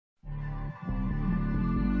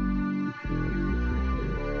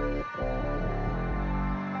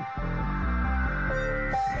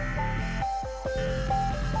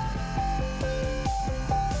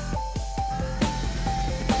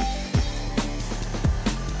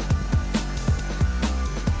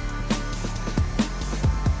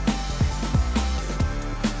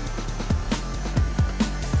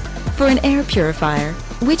For an air purifier,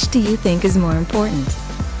 which do you think is more important,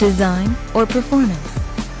 design or performance?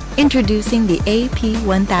 Introducing the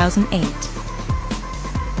AP1008.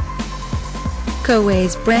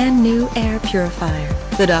 Coway's brand new air purifier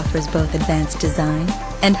that offers both advanced design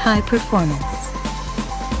and high performance.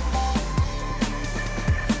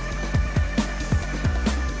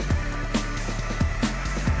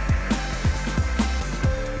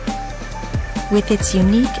 With its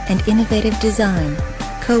unique and innovative design,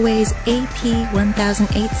 Coway's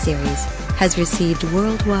AP1008 series has received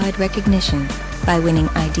worldwide recognition by winning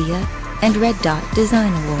IDEA and Red Dot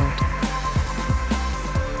Design Award.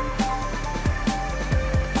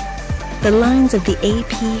 The lines of the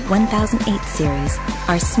AP1008 series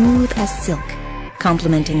are smooth as silk,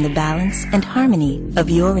 complementing the balance and harmony of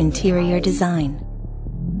your interior design.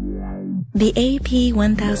 The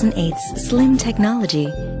AP1008's slim technology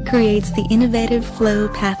creates the innovative flow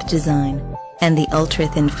path design, and the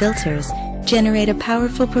ultra-thin filters generate a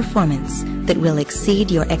powerful performance that will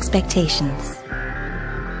exceed your expectations.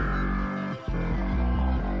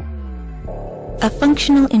 A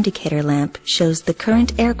functional indicator lamp shows the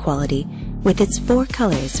current air quality with its 4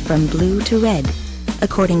 colors from blue to red,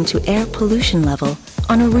 according to air pollution level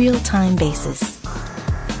on a real-time basis.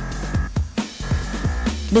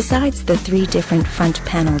 Besides the 3 different front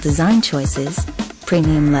panel design choices,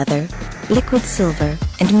 premium leather, liquid silver,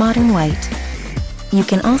 and modern white, you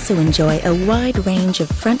can also enjoy a wide range of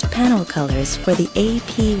front panel colors for the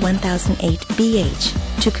AP1008BH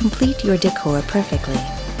to complete your decor perfectly.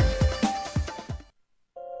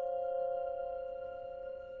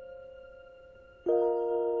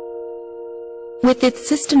 With its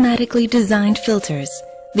systematically designed filters,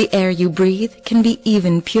 the air you breathe can be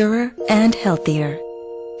even purer and healthier.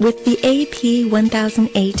 With the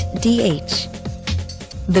AP1008DH,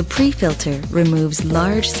 the pre-filter removes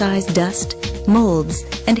large-sized dust, molds,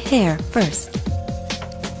 and hair first.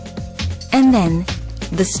 And then,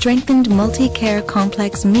 the strengthened multi-care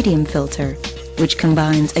complex medium filter, which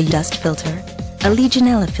combines a dust filter, a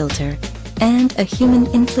Legionella filter, and a human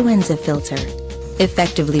influenza filter,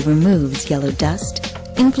 effectively removes yellow dust,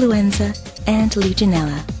 influenza, and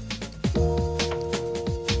Legionella.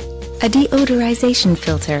 A deodorization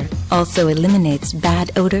filter also eliminates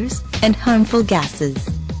bad odors and harmful gases.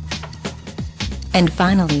 And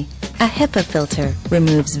finally, a HEPA filter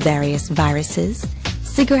removes various viruses,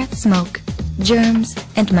 cigarette smoke, germs,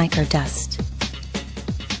 and microdust.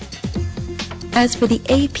 As for the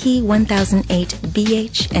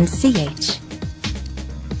AP1008BH and CH,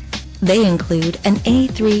 they include an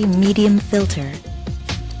A3 medium filter.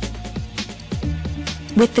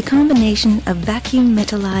 With the combination of vacuum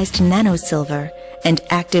metallized nanosilver and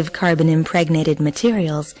active carbon-impregnated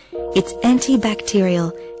materials, its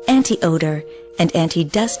antibacterial, anti-odor, and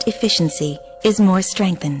anti-dust efficiency is more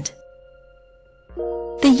strengthened.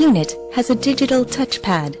 The unit has a digital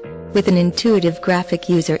touchpad with an intuitive graphic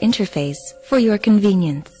user interface for your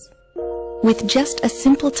convenience. With just a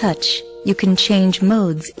simple touch, you can change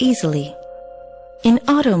modes easily. In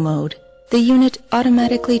auto mode, the unit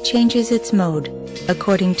automatically changes its mode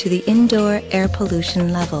according to the indoor air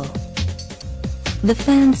pollution level. The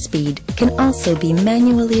fan speed can also be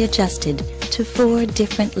manually adjusted to 4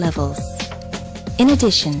 different levels. In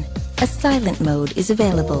addition, a silent mode is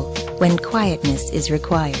available when quietness is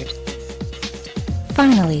required.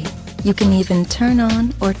 Finally, you can even turn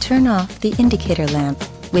on or turn off the indicator lamp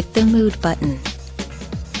with the mood button.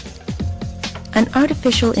 An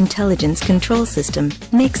artificial intelligence control system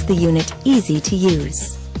makes the unit easy to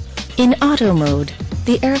use. In auto mode,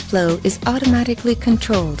 the airflow is automatically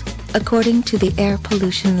controlled according to the air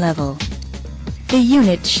pollution level. The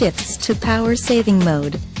unit shifts to power-saving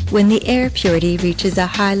mode when the air purity reaches a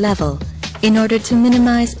high level in order to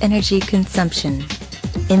minimize energy consumption.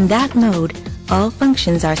 In that mode, all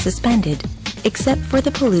functions are suspended except for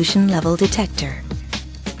the pollution level detector.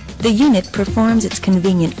 The unit performs its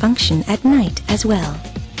convenient function at night as well.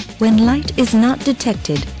 When light is not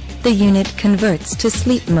detected, the unit converts to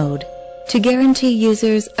sleep mode to guarantee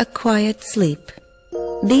users a quiet sleep.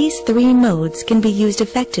 These 3 modes can be used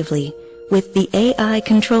effectively with the AI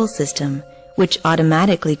control system, which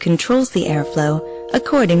automatically controls the airflow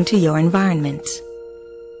according to your environment.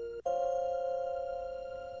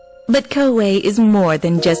 But Coway is more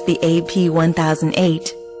than just the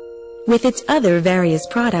AP1008. With its other various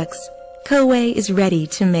products, Coway is ready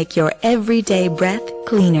to make your everyday breath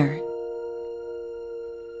cleaner.